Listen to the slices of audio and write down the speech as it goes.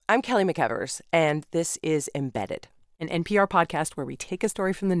I'm Kelly McEvers, and this is Embedded, an NPR podcast where we take a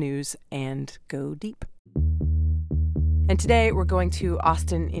story from the news and go deep. And today we're going to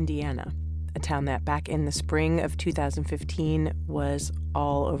Austin, Indiana, a town that back in the spring of 2015 was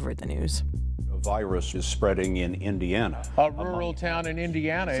all over the news. A virus is spreading in Indiana. A rural town in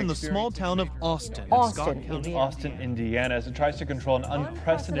Indiana. It's in the small town of Austin, Austin, Indiana, as it tries to control an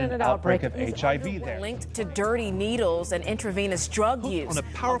unprecedented outbreak of HIV there. Linked to dirty needles and intravenous drug use. On a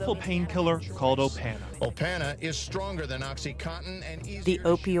powerful painkiller called Opana. Opana is stronger than OxyContin and easier. The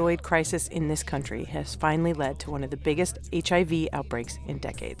opioid crisis in this country has finally led to one of the biggest HIV outbreaks in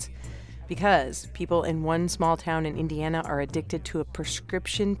decades. Because people in one small town in Indiana are addicted to a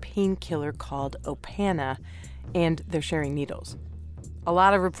prescription painkiller called Opana, and they're sharing needles. A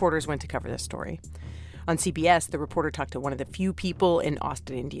lot of reporters went to cover this story. On CBS, the reporter talked to one of the few people in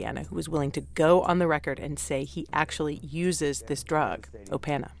Austin, Indiana, who was willing to go on the record and say he actually uses this drug,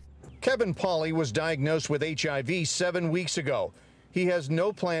 Opana. Kevin Pauley was diagnosed with HIV 7 weeks ago. He has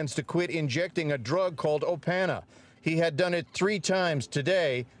no plans to quit injecting a drug called Opana. He had done it 3 times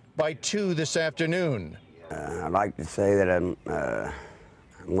today, by 2 this afternoon. I'd like to say that I'm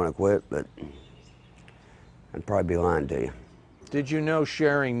going to quit, but I'd probably be lying to you. Did you know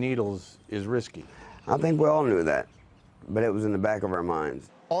sharing needles is risky? I think we all knew that, but it was in the back of our minds.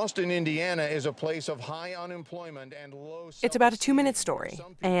 Austin, Indiana is a place of high unemployment and low... It's about a 2-minute story,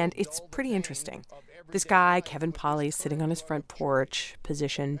 and it's pretty interesting. This guy, Kevin Pauley, is sitting on his front porch,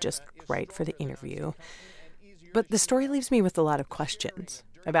 positioned just right for the interview. But the story leaves me with a lot of questions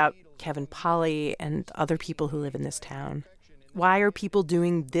about Kevin Pauley and other people who live in this town. Why are people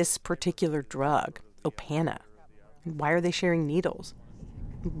doing this particular drug, Opana? Why are they sharing needles?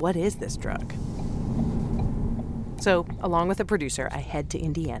 What is this drug? So, along with a producer, I head to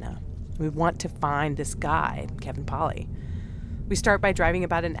Indiana. We want to find this guy, Kevin Pauley. We start by driving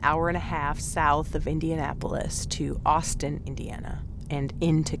about an hour and a half south of Indianapolis to Austin, Indiana, and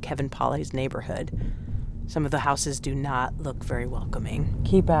into Kevin Pauley's neighborhood. Some of the houses do not look very welcoming.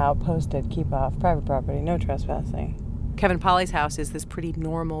 Keep out, posted, keep off, private property, no trespassing. Kevin Pauley's house is this pretty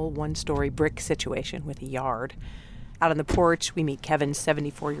normal 1-story brick situation with a yard. Out on the porch, we meet Kevin's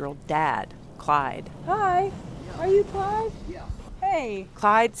 74-year-old dad, Clyde. Hi, are you Clyde? Yeah. Hey.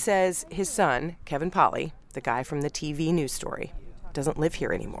 Clyde says his son, Kevin Pauley, the guy from the TV news story, doesn't live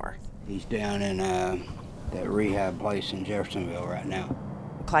here anymore. He's down in that rehab place in Jeffersonville right now.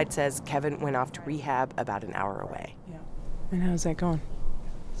 Clyde says Kevin went off to rehab about an hour away. Yeah. And how's that going?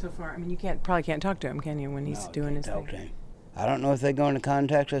 So far, I mean, you probably can't talk to him, can you, when he's doing his thing? To him. I don't know if they're going to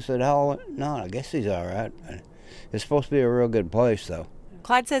contact us at all. No, I guess he's all right. It's supposed to be a real good place, though.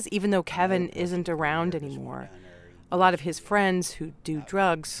 Clyde says even though Kevin isn't around anymore, a lot of his friends who do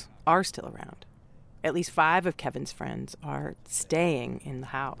drugs are still around. At least 5 of Kevin's friends are staying in the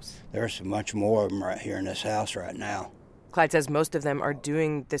house. There's much more of them right here in this house right now. Clyde says most of them are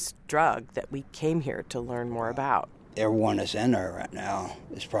doing this drug that we came here to learn more about. Everyone that's in there right now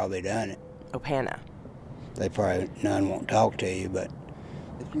has probably done it. Opana. None won't talk to you, but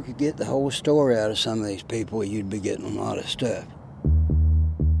if you could get the whole story out of some of these people, you'd be getting a lot of stuff.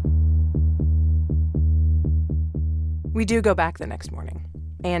 We do go back the next morning,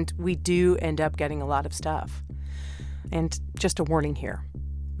 and we do end up getting a lot of stuff. And just a warning here.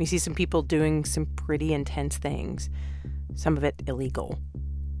 We see some people doing some pretty intense things, some of it illegal.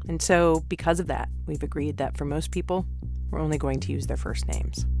 And so, because of that, we've agreed that for most people, we're only going to use their first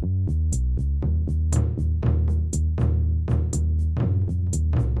names.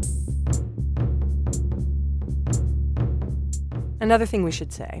 Another thing we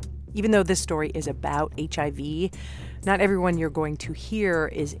should say, even though this story is about HIV, not everyone you're going to hear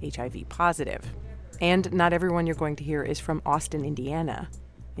is HIV positive. And not everyone you're going to hear is from Austin, Indiana.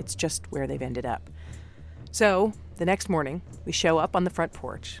 It's just where they've ended up. So, the next morning, we show up on the front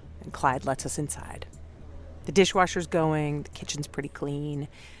porch, and Clyde lets us inside. The dishwasher's going, the kitchen's pretty clean, and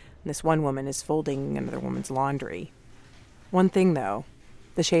this one woman is folding another woman's laundry. One thing, though,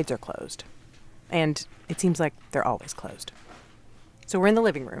 the shades are closed. And it seems like they're always closed. So we're in the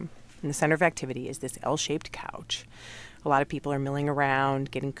living room. In the center of activity is this L-shaped couch. A lot of people are milling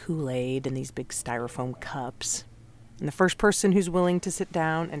around, getting Kool-Aid in these big styrofoam cups. And the first person who's willing to sit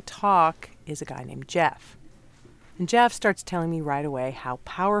down and talk is a guy named Jeff. And Jeff starts telling me right away how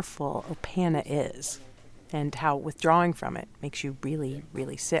powerful Opana is and how withdrawing from it makes you really,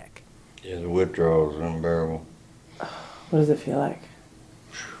 really sick. Yeah, the withdrawal is unbearable. What does it feel like?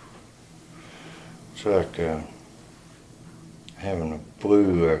 It's like having a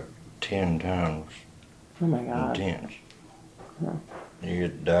flu 10 times. Oh my God. Intense. Huh. You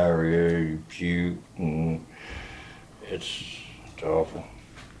get diarrhea, you puke, and it's awful.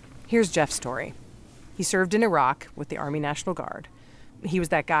 Here's Jeff's story. He served in Iraq with the Army National Guard. He was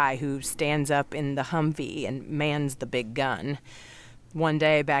that guy who stands up in the Humvee and mans the big gun. One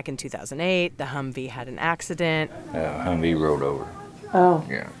day back in 2008, the Humvee had an accident. Humvee rolled over. Oh.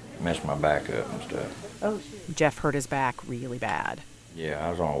 Yeah, messed my back up and stuff. Oh. Jeff hurt his back really bad. Yeah, I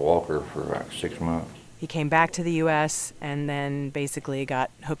was on a walker for like 6 months. He came back to the U.S. and then basically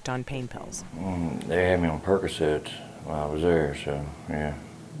got hooked on pain pills. They had me on Percocets while I was there, so yeah.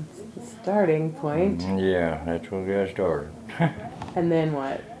 Starting point. Yeah, that's what got started. And then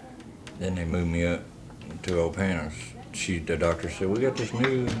what? Then they moved me up to Opana. The doctor said, we got this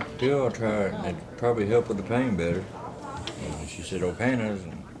new pill, I'll try it. It'd probably help with the pain better. And she said, Opana's.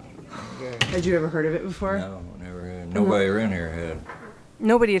 Okay. Had you ever heard of it before? No, never had. Nobody around here had.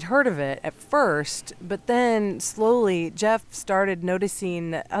 Nobody had heard of it at first, but then slowly Jeff started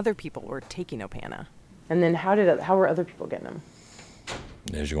noticing that other people were taking Opana. And then how were other people getting them?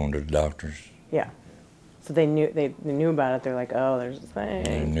 They was going to the doctors. Yeah. So they knew about it. They're like, oh, there's this thing.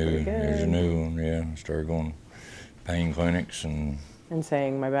 They knew there's a new one, yeah. Started going pain clinics and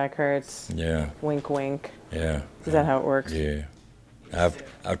saying my back hurts. Yeah. Wink, wink. Yeah. Is that how it works? Yeah.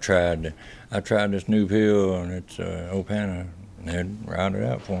 I've tried this new pill and it's Opana, and they'd write it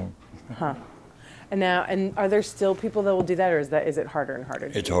out for them. Huh. And are there still people that will do that, or is it harder and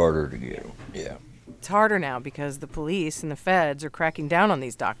harder? It's harder to get them. Yeah. It's harder now because the police and the feds are cracking down on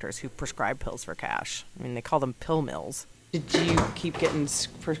these doctors who prescribe pills for cash. I mean, they call them pill mills. Did you keep getting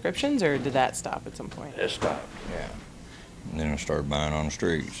prescriptions, or did that stop at some point? It stopped, yeah. And then I started buying on the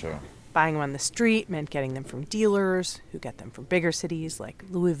street, so. Buying them on the street meant getting them from dealers who get them from bigger cities like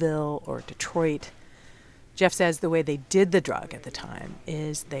Louisville or Detroit. Jeff says the way they did the drug at the time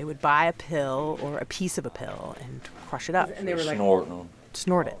is they would buy a pill or a piece of a pill and crush it up. And they were like snorting them.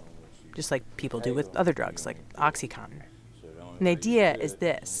 Snort it, just like people do with other drugs like OxyContin. And the idea is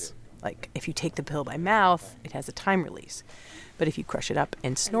this. Like, if you take the pill by mouth, it has a time release. But if you crush it up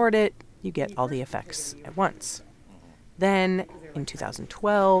and snort it, you get all the effects at once. Then, in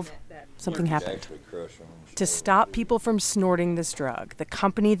 2012, something happened. To stop people from snorting this drug, the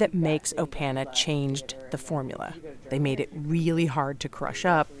company that makes Opana changed the formula. They made it really hard to crush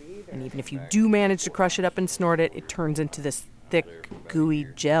up, and even if you do manage to crush it up and snort it, it turns into this thick, gooey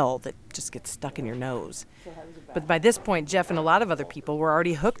gel that just gets stuck in your nose. But by this point, Jeff and a lot of other people were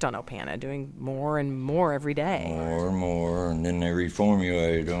already hooked on Opana, doing more and more every day. More and more, and then they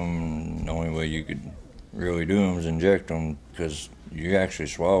reformulated them. The only way you could really do them is inject them, because you actually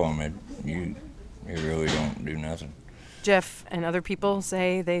swallow them. You really don't do nothing. Jeff and other people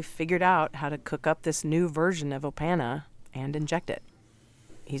say they figured out how to cook up this new version of Opana and inject it.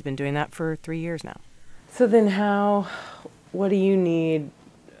 He's been doing that for 3 years now. So then what do you need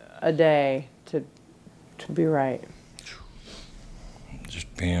a day to be right? It just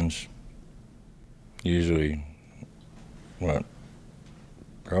depends. Usually,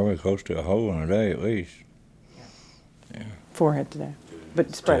 probably close to a hole in a day at least. Yeah. 4 hits a day,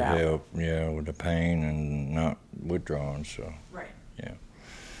 but spread out. To help, yeah, with the pain and not withdrawing, so. Right. Yeah.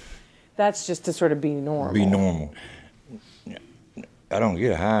 That's just to sort of be normal. Be normal. I don't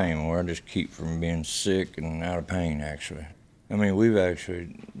get high anymore. I just keep from being sick and out of pain, actually. I mean, we've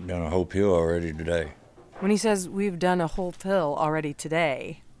actually done a whole pill already today. When he says we've done a whole pill already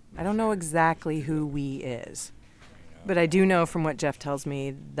today, I don't know exactly who we is. But I do know from what Jeff tells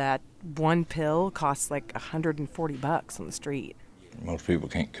me that one pill costs like $140 on the street. Most people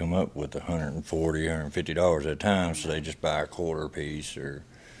can't come up with $140, $150 at a time, so they just buy a quarter piece or...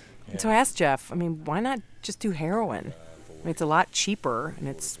 Yeah. And so I asked Jeff, why not just do heroin? It's a lot cheaper, and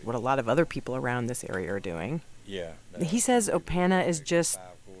it's what a lot of other people around this area are doing. Yeah. He says Opana is just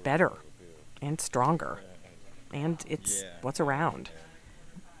better and stronger, and it's what's around.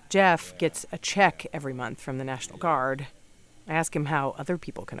 Jeff gets a check every month from the National Guard. I ask him how other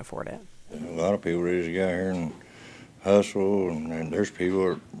people can afford it. A lot of people just get out here and hustle, and there's people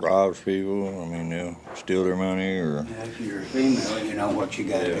that robs people. They'll steal their money or... If you're a female, you know what you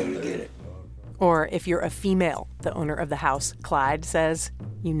got to do to get it. Or if you're a female, the owner of the house, Clyde, says,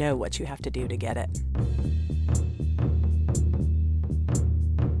 you know what you have to do to get it.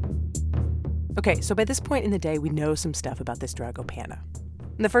 Okay, so by this point in the day, we know some stuff about this drug, Opana.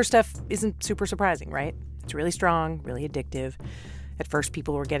 And the first stuff isn't super surprising, right? It's really strong, really addictive. At first,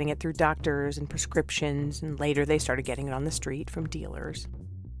 people were getting it through doctors and prescriptions, and later they started getting it on the street from dealers.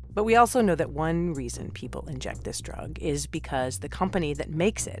 But we also know that one reason people inject this drug is because the company that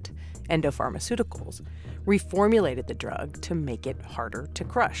makes it, Endo Pharmaceuticals, reformulated the drug to make it harder to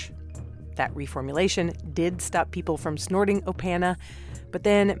crush. That reformulation did stop people from snorting Opana, but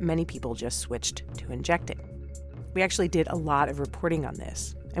then many people just switched to injecting. We actually did a lot of reporting on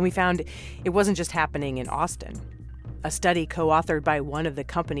this, And we found it wasn't just happening in Austin. A study co-authored by one of the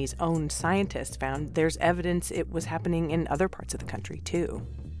company's own scientists found there's evidence it was happening in other parts of the country, too.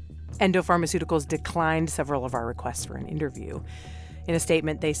 Endo Pharmaceuticals declined several of our requests for an interview. In a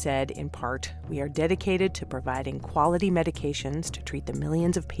statement, they said, in part, "We are dedicated to providing quality medications to treat the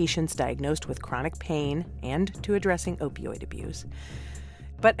millions of patients diagnosed with chronic pain and to addressing opioid abuse."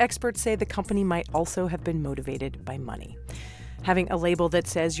 But experts say the company might also have been motivated by money. Having a label that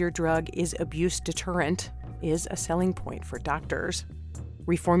says your drug is abuse deterrent is a selling point for doctors.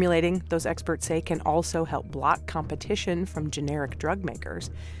 Reformulating, those experts say, can also help block competition from generic drug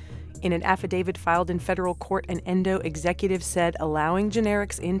makers. In an affidavit filed in federal court, an Endo executive said allowing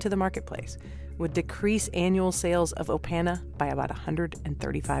generics into the marketplace would decrease annual sales of Opana by about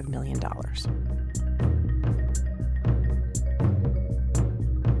 $135 million.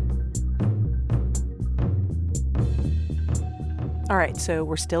 All right, so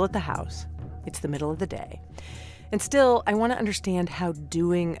we're still at the house. It's the middle of the day. And still, I want to understand how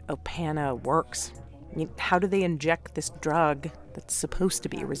doing Opana works. I mean, how do they inject this drug that's supposed to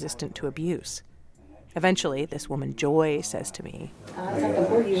be resistant to abuse? Eventually, this woman, Joy, says to me, I'll have something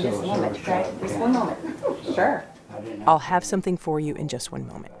for you in just a moment, okay? Just one moment. Sure. I'll have something for you in just one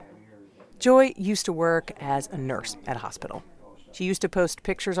moment. Joy used to work as a nurse at a hospital. She used to post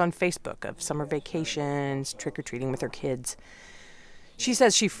pictures on Facebook of summer vacations, trick-or-treating with her kids. She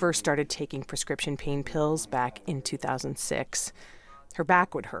says she first started taking prescription pain pills back in 2006. Her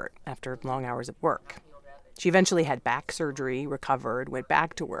back would hurt after long hours of work. She eventually had back surgery, recovered, went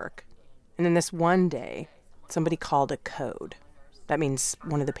back to work. And then this one day, somebody called a code. That means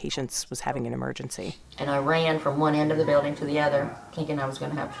one of the patients was having an emergency. And I ran from one end of the building to the other, thinking I was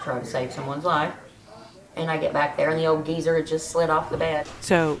going to have to try to save someone's life. And I get back there, and the old geezer had just slid off the bed.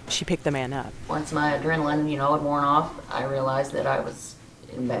 So she picked the man up. Once my adrenaline, had worn off, I realized that I was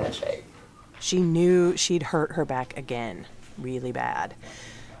in bad shape. She knew she'd hurt her back again, really bad.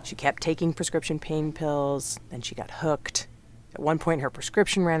 She kept taking prescription pain pills, then she got hooked. At one point, her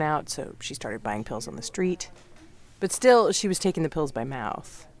prescription ran out, so she started buying pills on the street. But still, she was taking the pills by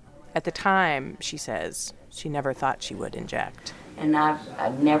mouth. At the time, she says, she never thought she would inject. And I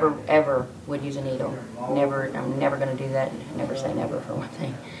never, ever would use a needle. Never, I'm never going to do that. Never say never, for one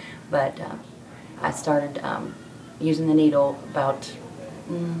thing. But I started using the needle about,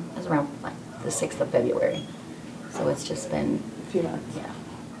 it was around like the 6th of February. So it's just been a few months. Yeah.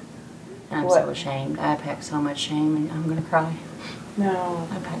 And I'm so ashamed. I pack so much shame, and I'm going to cry. No.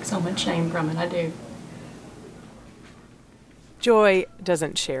 I pack so much shame from it, I do. Joy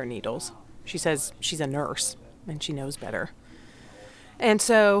doesn't share needles. She says she's a nurse, and she knows better. And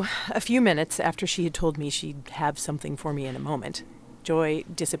so, a few minutes after she had told me she'd have something for me in a moment, Joy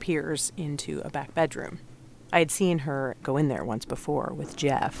disappears into a back bedroom. I had seen her go in there once before with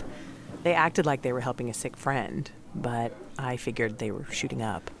Jeff. They acted like they were helping a sick friend, but I figured they were shooting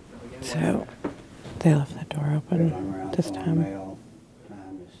up. So, they left the door open this time,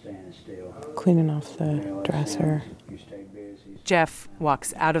 cleaning off the dresser. Jeff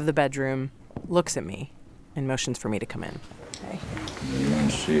walks out of the bedroom, looks at me, and motions for me to come in. Okay. You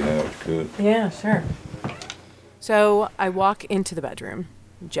want to see how it's cooked? Yeah, sure. So I walk into the bedroom.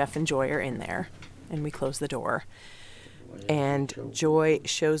 Jeff and Joy are in there, and we close the door. And Joy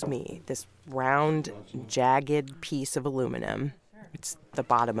shows me this round, jagged piece of aluminum. It's the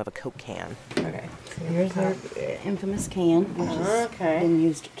bottom of a Coke can. Okay. Here's our infamous can, which has been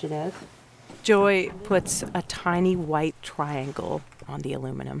used to death. Joy puts a tiny white triangle on the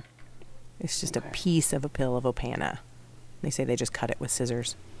aluminum. It's just a piece of a pill of Opana. They say they just cut it with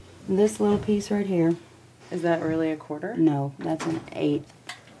scissors. This little piece right here. Is that really a quarter? No, that's an 1/8.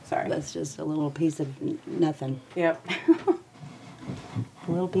 Sorry. That's just a little piece of nothing. Yep.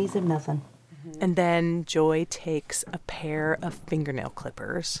 A little piece of nothing. And then Joy takes a pair of fingernail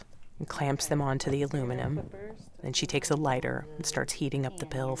clippers and clamps them onto the aluminum. Then she takes a lighter and starts heating up the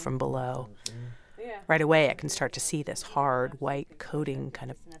pill from below. Right away, I can start to see this hard white coating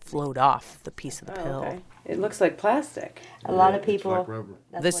kind of float off the piece of the pill. Okay. It looks like plastic. A lot of people...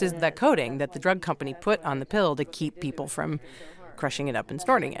 This is the coating that the drug company put on the pill to keep people from crushing it up and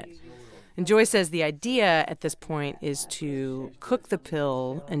snorting it. And Joy says the idea at this point is to cook the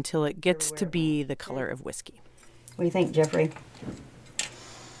pill until it gets to be the color of whiskey. What do you think, Jeffrey?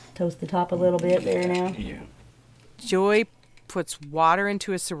 Toast the top a little bit there now? Yeah. Joy puts water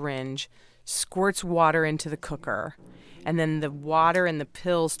into a syringe, squirts water into the cooker, and then the water and the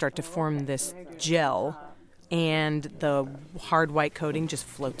pill start to form this gel, and the hard white coating just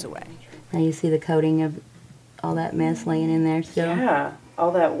floats away. Now you see the coating of all that mess laying in there still? Yeah,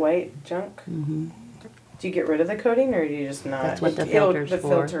 all that white junk. Mm-hmm. Do you get rid of the coating, or do you just not? That's what the filter's the for.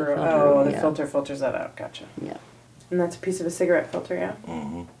 filter. The filter, oh, the yeah. filter filters that out. Gotcha. Yeah. And that's a piece of a cigarette filter, yeah?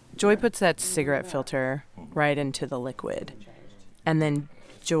 Mm-hmm. Joy puts that cigarette filter right into the liquid. And then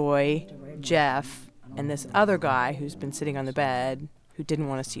Joy, Jeff, and this other guy who's been sitting on the bed, who didn't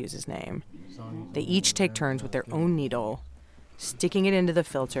want us to use his name, they each take turns with their own needle, sticking it into the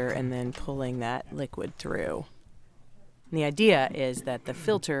filter and then pulling that liquid through. And the idea is that the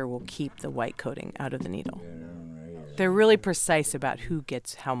filter will keep the white coating out of the needle. They're really precise about who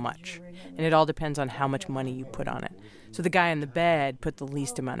gets how much, and it all depends on how much money you put on it. So the guy in the bed put the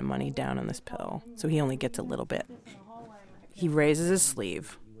least amount of money down on this pill, so he only gets a little bit. He raises his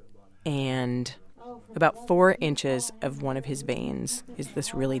sleeve, and about 4 inches of one of his veins is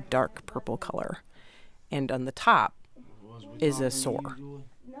this really dark purple color. And on the top is a sore.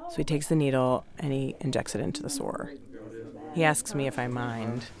 So he takes the needle and he injects it into the sore. He asks me if I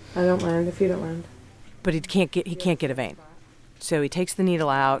mind. I don't mind if you don't mind. But he can't get a vein. So he takes the needle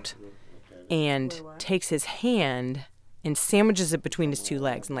out and takes his hand and sandwiches it between his two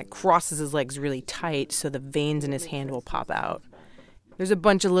legs and crosses his legs really tight so the veins in his hand will pop out. There's a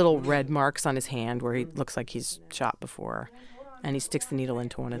bunch of little red marks on his hand where he looks like he's shot before, and he sticks the needle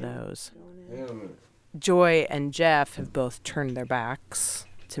into one of those. Joy and Jeff have both turned their backs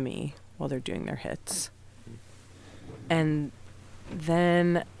to me while they're doing their hits. And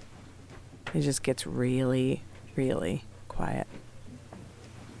then it just gets really, really quiet.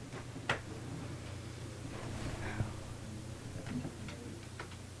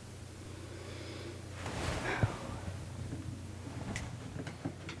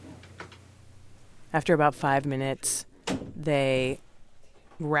 After about 5 minutes, they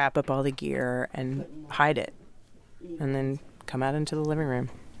wrap up all the gear and hide it, and then come out into the living room,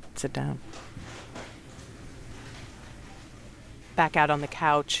 sit down. Back out on the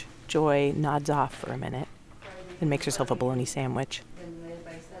couch, Joy nods off for a minute and makes herself a bologna sandwich.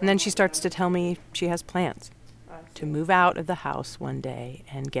 And then she starts to tell me she has plans to move out of the house one day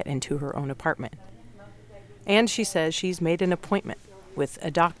and get into her own apartment. And she says she's made an appointment with a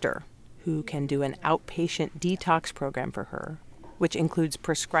doctor who can do an outpatient detox program for her, which includes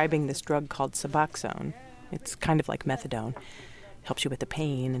prescribing this drug called Suboxone. It's kind of like methadone. Helps you with the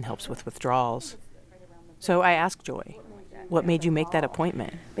pain and helps with withdrawals. So I asked Joy, what made you make that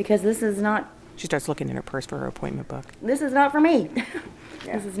appointment? Because this is not... She starts looking in her purse for her appointment book. This is not for me.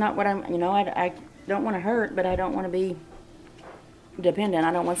 This is not what I'm... I don't want to hurt, but I don't want to be dependent.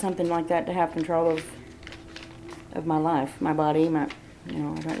 I don't want something like that to have control of my life, my body, I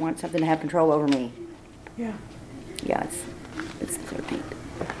don't want something to have control over me. Yeah. Yeah, it's the 13th.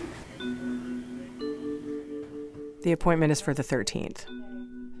 The appointment is for the 13th.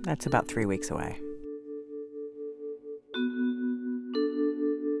 That's about 3 weeks away.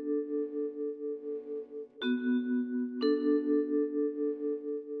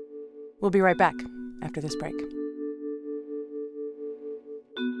 We'll be right back after this break.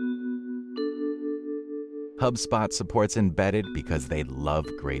 HubSpot supports Embedded because they love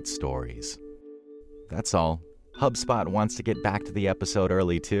great stories. That's all. HubSpot wants to get back to the episode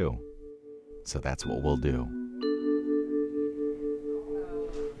early, too. So that's what we'll do.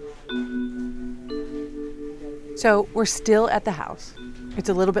 So we're still at the house. It's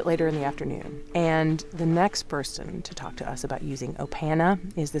a little bit later in the afternoon. And the next person to talk to us about using Opana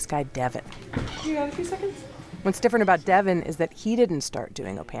is this guy, Devin. You got a few seconds? What's different about Devin is that he didn't start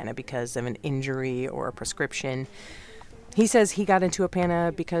doing Opana because of an injury or a prescription. He says he got into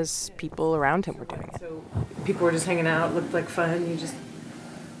Opana because people around him were doing it. So people were just hanging out, looked like fun, you just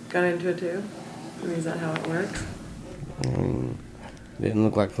got into it too? I mean, is that how it works? Didn't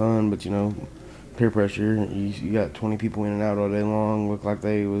look like fun, but peer pressure. You got 20 people in and out all day long, looked like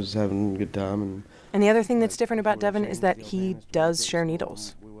they was having a good time. And the other thing that's different about Devin is that he does share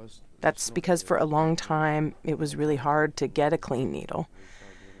needles. That's because for a long time, it was really hard to get a clean needle.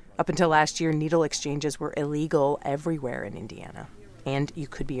 Up until last year, needle exchanges were illegal everywhere in Indiana, and you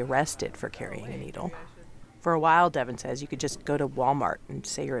could be arrested for carrying a needle. For a while, Devin says, you could just go to Walmart and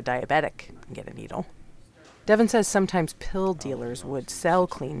say you're a diabetic and get a needle. Devin says sometimes pill dealers would sell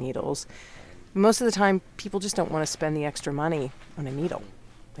clean needles. Most of the time, people just don't want to spend the extra money on a needle.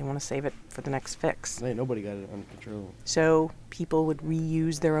 They want to save it for the next fix. Ain't nobody got it under control. So people would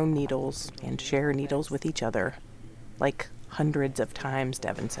reuse their own needles and share needles with each other, like hundreds of times,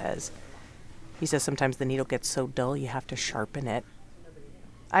 Devin says. He says sometimes the needle gets so dull you have to sharpen it.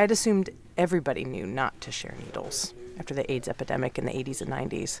 I had assumed everybody knew not to share needles after the AIDS epidemic in the 80s and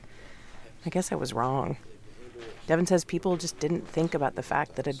 90s. I guess I was wrong. Devin says people just didn't think about the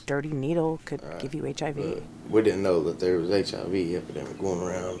fact that a dirty needle could give you HIV. We didn't know that there was HIV epidemic going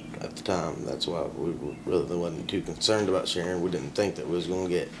around at the time. That's why we really wasn't too concerned about sharing. We didn't think that we was going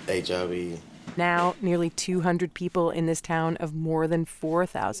to get HIV. Now, nearly 200 people in this town of more than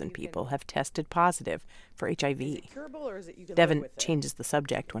 4,000 people have tested positive for HIV. Is it curable or is it you can Devin live with it? changes the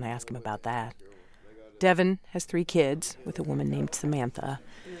subject when I ask him about that. Devin has 3 kids with a woman named Samantha.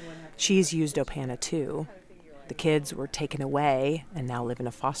 She's used Opana too. The kids were taken away and now live in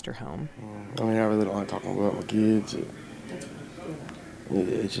a foster home. I mean, I really don't like talking about my kids.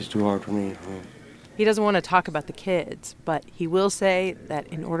 It's just too hard for me. He doesn't want to talk about the kids, but he will say that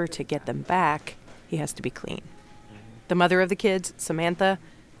in order to get them back, he has to be clean. The mother of the kids, Samantha,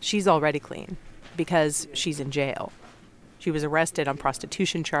 she's already clean because she's in jail. She was arrested on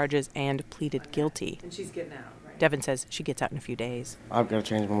prostitution charges and pleaded guilty. And she's getting out, right? Devin says she gets out in a few days. I've got to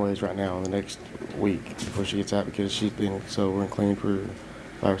change my ways right now in the next week before she gets out because she's been sober and clean for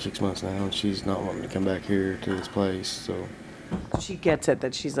 5 or 6 months now, and she's not wanting to come back here to this place, so... She gets it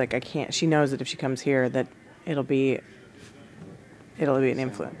that she's like, I can't. She knows that if she comes here that it'll be an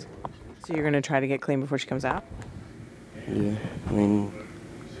influence. So you're going to try to get clean before she comes out? Yeah, I mean,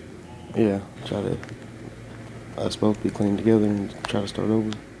 yeah, try to, us both be clean together and try to start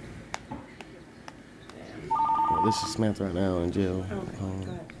over. This is Samantha right now in jail.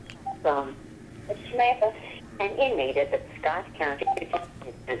 It's Samantha, an inmate at the Scott County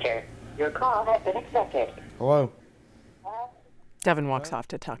Center. Your call has been accepted. Hello? Devin walks off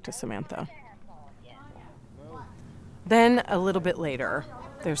to talk to Samantha. Then, a little bit later,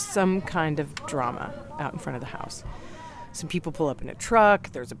 there's some kind of drama out in front of the house. Some people pull up in a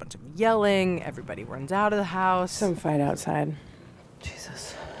truck, there's a bunch of yelling, everybody runs out of the house. Some fight outside.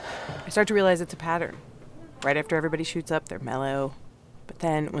 Jesus. I start to realize it's a pattern. Right after everybody shoots up, they're mellow. But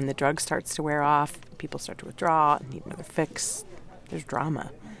then, when the drug starts to wear off, people start to withdraw and need another fix. There's drama.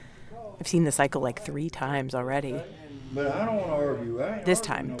 I've seen the cycle like 3 times already. But I don't want to argue. This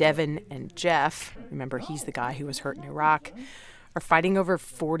time, Devin and Jeff, remember he's the guy who was hurt in Iraq, are fighting over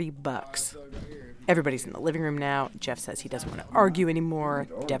 $40. Everybody's in the living room now. Jeff says he doesn't want to argue anymore.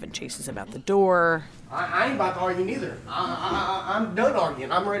 Devin chases him out the door. I ain't about to argue neither. I'm done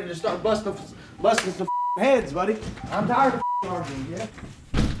arguing. I'm ready to start busting some heads, buddy. I'm tired of arguing, yeah?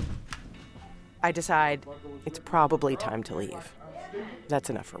 I decide it's probably time to leave. That's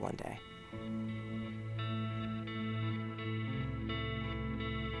enough for one day.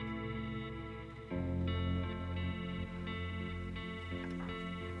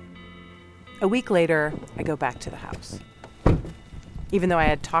 A week later, I go back to the house. Even though I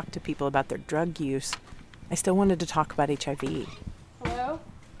had talked to people about their drug use, I still wanted to talk about HIV. Hello?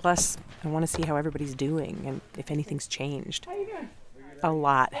 Plus, I want to see how everybody's doing and if anything's changed. How you doing? A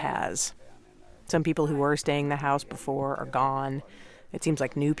lot has. Some people who were staying in the house before are gone. It seems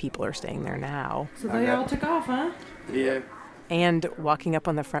like new people are staying there now. So they all took off, huh? Yeah. And walking up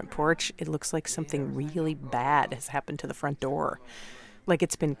on the front porch, it looks like something really bad has happened to the front door. Like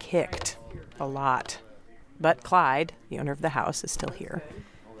it's been kicked a lot. But Clyde, the owner of the house, is still here.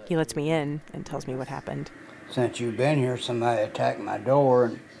 He lets me in and tells me what happened. Since you've been here, somebody attacked my door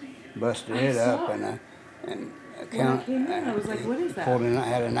and busted it up, and I was like, what is that?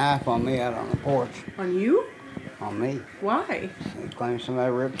 had a knife on me out on the porch. On you? On me. Why? He claims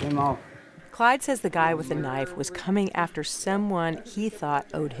somebody ripped him off. Clyde says the guy with the knife was coming after someone he thought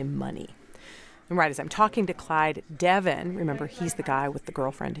owed him money. And right as I'm talking to Clyde, Devin, remember he's the guy with the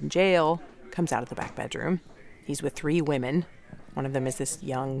girlfriend in jail, comes out of the back bedroom. He's with 3 women. One of them is this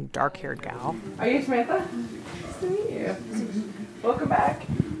young, dark-haired gal. Are you Samantha? Nice to meet you. Welcome back.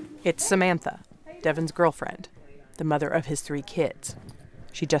 It's Samantha, Devin's girlfriend, the mother of his 3 kids.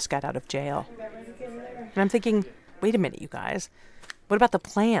 She just got out of jail. And I'm thinking, wait a minute, you guys. What about the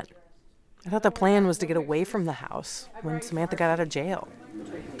plan? I thought the plan was to get away from the house when Samantha got out of jail.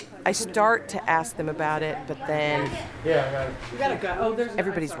 I start to ask them about it, but then You gotta go. Oh, there's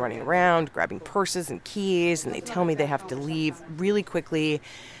everybody's running around, grabbing purses and keys, and they tell me they have to leave really quickly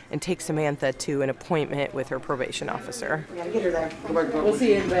and take Samantha to an appointment with her probation officer. We gotta get her there. We'll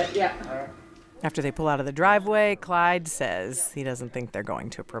see you in a bit, yeah. After they pull out of the driveway, Clyde says he doesn't think they're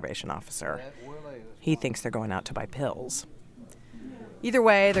going to a probation officer. He thinks they're going out to buy pills. Either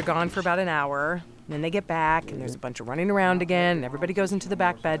way, they're gone for about an hour. And then they get back, and there's a bunch of running around again, and everybody goes into the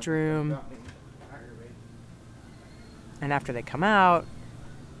back bedroom. And after they come out,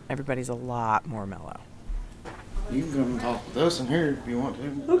 everybody's a lot more mellow. You can come and talk with us in here if you want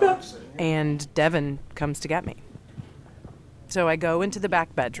to. Okay. And Devin comes to get me. So I go into the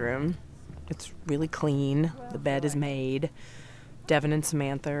back bedroom. It's really clean. The bed is made. Devin and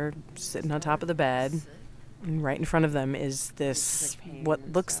Samantha are sitting on top of the bed. And right in front of them is this,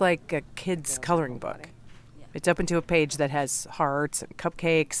 what looks like a kid's coloring book. It's open to a page that has hearts and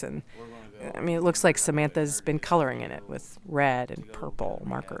cupcakes, and it looks like Samantha's been coloring in it with red and purple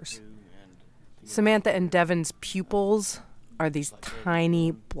markers. Samantha and Devin's pupils are these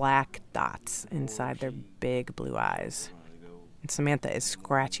tiny black dots inside their big blue eyes. And Samantha is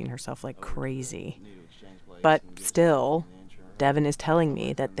scratching herself like crazy. But still, Devin is telling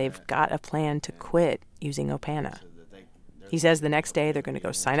me that they've got a plan to quit using Opana. He says the next day they're going to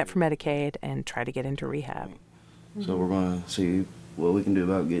go sign up for Medicaid and try to get into rehab. So we're going to see what we can do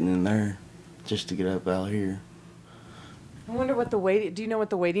about getting in there just to get up out here. I wonder what do you know what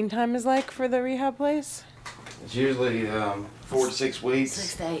the waiting time is like for the rehab place? It's usually 4 to 6 weeks.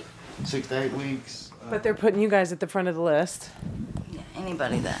 6 to 8. 6 to 8 weeks. But they're putting you guys at the front of the list. Yeah,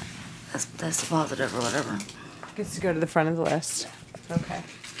 anybody that's positive or whatever gets to go to the front of the list. Okay.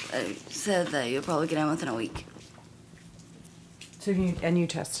 They said that you'll probably get in within a week. So you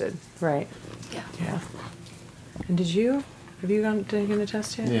tested, right? Yeah. Yeah. And have you taken a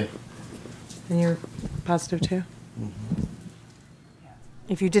test yet? Yeah. And you're positive too? Mm-hmm.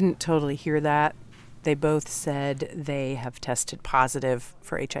 If you didn't totally hear that, they both said they have tested positive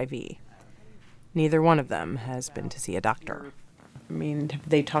for HIV. Neither one of them has been to see a doctor. I mean, have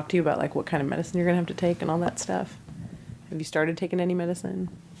they talked to you about like what kind of medicine you're gonna have to take and all that stuff? Have you started taking any medicine?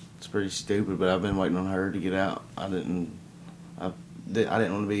 It's pretty stupid, but I've been waiting on her to get out. I didn't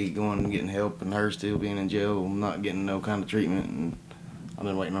want to be going and getting help, and her still being in jail, not getting no kind of treatment, and I've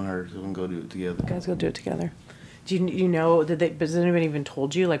been waiting on her so we can go do it together. You guys go do it together. Do you know? Has anybody even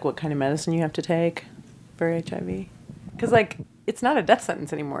told you like what kind of medicine you have to take for HIV? Because like it's not a death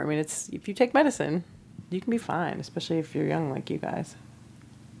sentence anymore. I mean, it's if you take medicine, you can be fine, especially if you're young like you guys.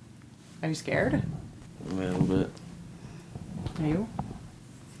 Are you scared? A little bit. Are you?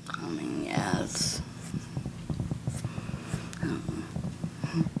 I mean, yeah, it's...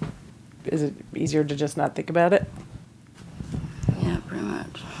 Is it easier to just not think about it? Yeah, pretty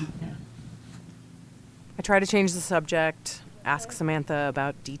much. Yeah. I try to change the subject, ask Samantha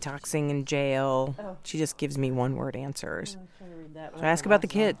about detoxing in jail. She just gives me one-word answers. So I ask about the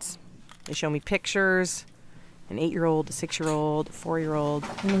kids. They show me pictures, an 8-year-old, a 6-year-old, a 4-year-old.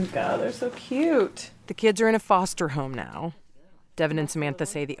 Oh my God, they're so cute. The kids are in a foster home now. Devin and Samantha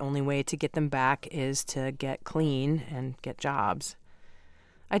say the only way to get them back is to get clean and get jobs.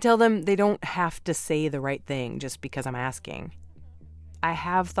 I tell them they don't have to say the right thing just because I'm asking. I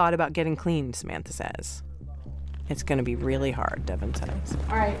have thought about getting clean, Samantha says. It's going to be really hard, Devin says.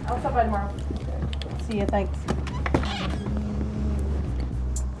 All right, I'll stop by tomorrow. See you, thanks.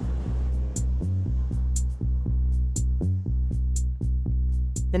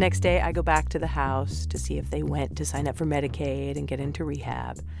 The next day, I go back to the house to see if they went to sign up for Medicaid and get into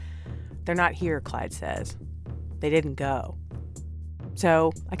rehab. They're not here, Clyde says. They didn't go.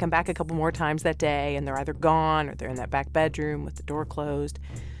 So I come back a couple more times that day, and they're either gone or they're in that back bedroom with the door closed,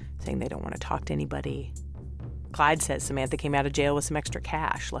 saying they don't want to talk to anybody. Clyde says Samantha came out of jail with some extra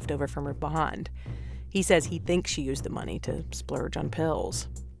cash left over from her bond. He says he thinks she used the money to splurge on pills.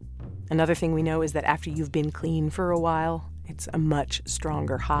 Another thing we know is that after you've been clean for a while, it's a much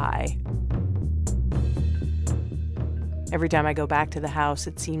stronger high. Every time I go back to the house,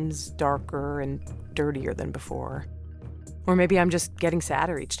 it seems darker and dirtier than before. Or maybe I'm just getting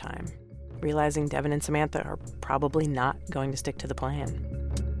sadder each time, realizing Devin and Samantha are probably not going to stick to the plan.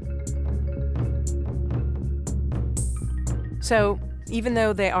 So, even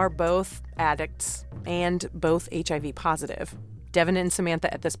though they are both addicts and both HIV positive, Devin and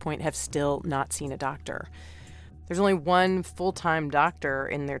Samantha at this point have still not seen a doctor. There's only one full-time doctor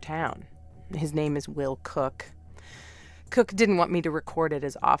in their town. His name is Will Cook. Cook didn't want me to record at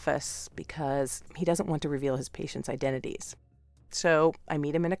his office because he doesn't want to reveal his patients' identities. So I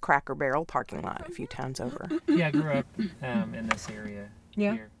meet him in a Cracker Barrel parking lot a few towns over. Yeah, I grew up in this area.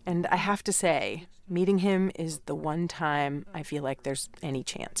 Yeah. Here. And I have to say, meeting him is the one time I feel like there's any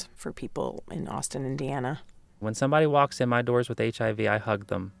chance for people in Austin, Indiana. When somebody walks in my doors with HIV, I hug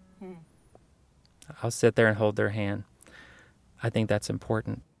them. I'll sit there and hold their hand. I think that's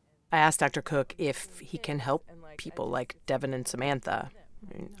important. I asked Dr. Cook if he can help people like Devin and Samantha.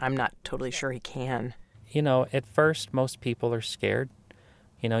 I'm not totally sure he can. You know, at first, most people are scared.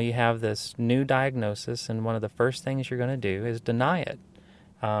 You know, you have this new diagnosis, and one of the first things you're going to do is deny it.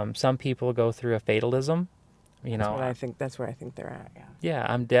 Some people go through a fatalism. You know, That's where I think they're at. Yeah. Yeah,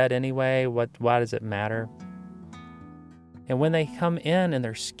 I'm dead anyway. Why does it matter? And when they come in and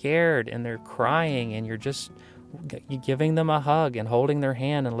they're scared and they're crying, and you're giving them a hug and holding their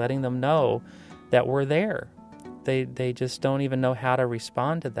hand and letting them know that we're there. They just don't even know how to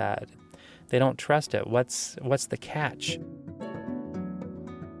respond to that. They don't trust it. What's the catch?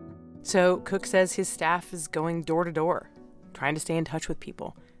 So Cook says his staff is going door to door, trying to stay in touch with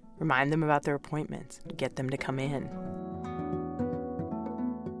people, remind them about their appointments, get them to come in.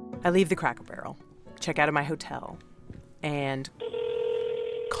 I leave the Cracker Barrel, check out of my hotel, and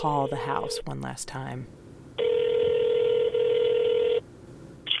call the house one last time.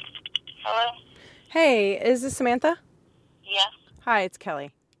 Hello? Hey, is this Samantha? Yes. Hi, it's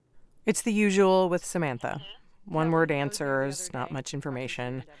Kelly. It's the usual with Samantha. One-word answers, not much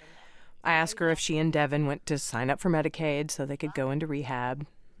information. I ask her if she and Devin went to sign up for Medicaid so they could go into rehab,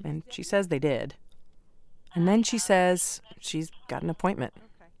 and she says they did. And then she says she's got an appointment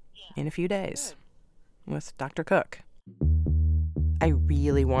in a few days with Dr. Cook. I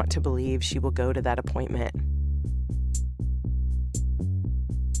really want to believe she will go to that appointment.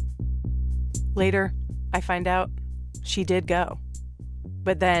 Later, I find out she did go.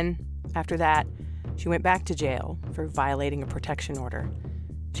 But then, after that, she went back to jail for violating a protection order.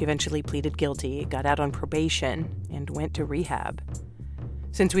 She eventually pleaded guilty, got out on probation, and went to rehab.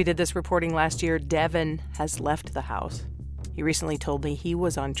 Since we did this reporting last year, Devin has left the house. He recently told me he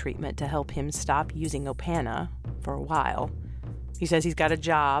was on treatment to help him stop using Opana for a while. He says he's got a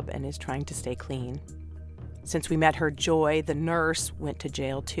job and is trying to stay clean. Since we met her, Joy, the nurse, went to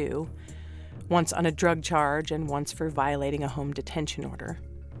jail too. Once on a drug charge and once for violating a home detention order.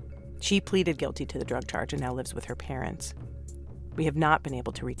 She pleaded guilty to the drug charge and now lives with her parents. We have not been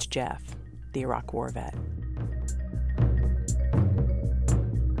able to reach Jeff, the Iraq War vet.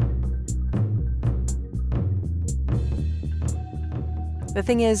 The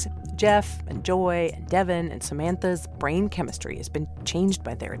thing is, Jeff and Joy and Devin and Samantha's brain chemistry has been changed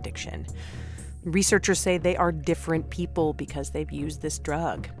by their addiction. Researchers say they are different people because they've used this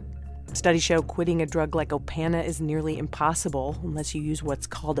drug. Studies show quitting a drug like Opana is nearly impossible unless you use what's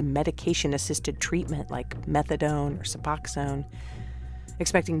called a medication-assisted treatment like methadone or Suboxone.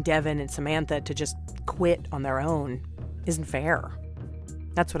 Expecting Devin and Samantha to just quit on their own isn't fair.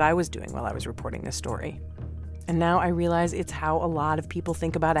 That's what I was doing while I was reporting this story. And now I realize it's how a lot of people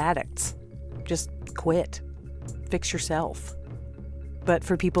think about addicts. Just quit. Fix yourself. But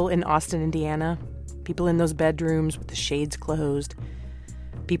for people in Austin, Indiana, people in those bedrooms with the shades closed,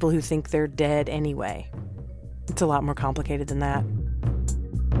 people who think they're dead anyway, it's a lot more complicated than that.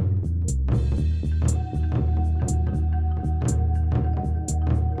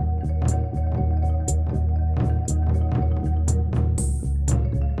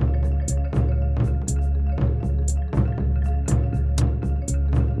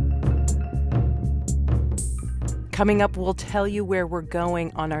 Coming up, we'll tell you where we're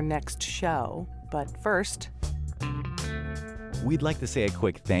going on our next show. But first, we'd like to say a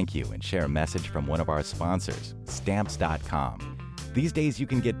quick thank you and share a message from one of our sponsors, Stamps.com. These days, you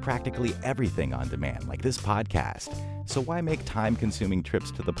can get practically everything on demand, like this podcast. So why make time-consuming trips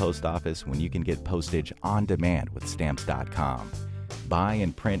to the post office when you can get postage on demand with Stamps.com? Buy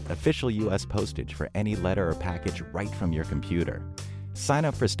and print official U.S. postage for any letter or package right from your computer. Sign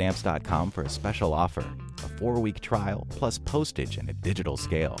up for Stamps.com for a special offer, a 4-week trial, plus postage and a digital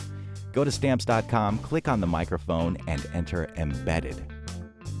scale. Go to Stamps.com, click on the microphone, and enter Embedded.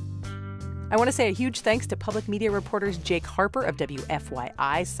 I want to say a huge thanks to public media reporters Jake Harper of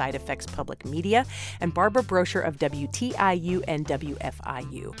WFYI, Side Effects Public Media, and Barbara Brosher of WTIU and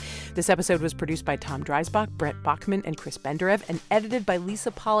WFIU. This episode was produced by Tom Dreisbach, Brett Bachman, and Chris Benderev, and edited by Lisa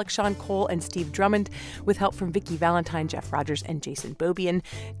Pollack, Sean Cole, and Steve Drummond, with help from Vicki Valentine, Jeff Rogers, and Jason Bobian.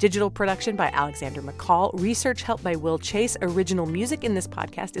 Digital production by Alexander McCall. Research help by Will Chase. Original music in this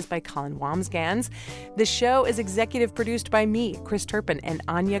podcast is by Colin Wamsgans. The show is executive produced by me, Chris Turpin, and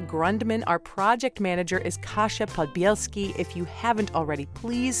Anya Grundman. Our project manager is Kasia Podbielski. If you haven't already,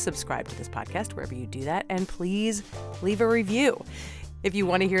 please subscribe to this podcast wherever you do that, and please leave a review. If you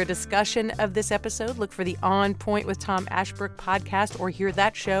want to hear a discussion of this episode, look for the On Point with Tom Ashbrook podcast or hear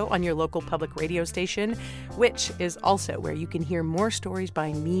that show on your local public radio station, which is also where you can hear more stories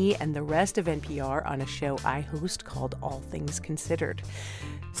by me and the rest of NPR on a show I host called All Things Considered.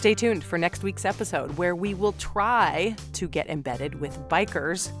 Stay tuned for next week's episode, where we will try to get embedded with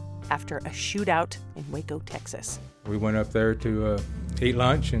bikers after a shootout in Waco, Texas. We went up there to eat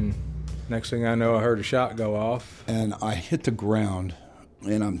lunch, and next thing I know, I heard a shot go off. And I hit the ground,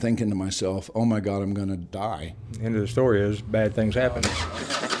 and I'm thinking to myself, oh my God, I'm going to die. The end of the story is bad things happen.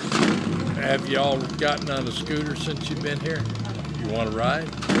 Have y'all gotten on a scooter since you've been here? You want to ride?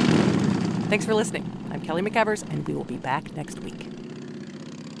 Thanks for listening. I'm Kelly McEvers, and we will be back next week.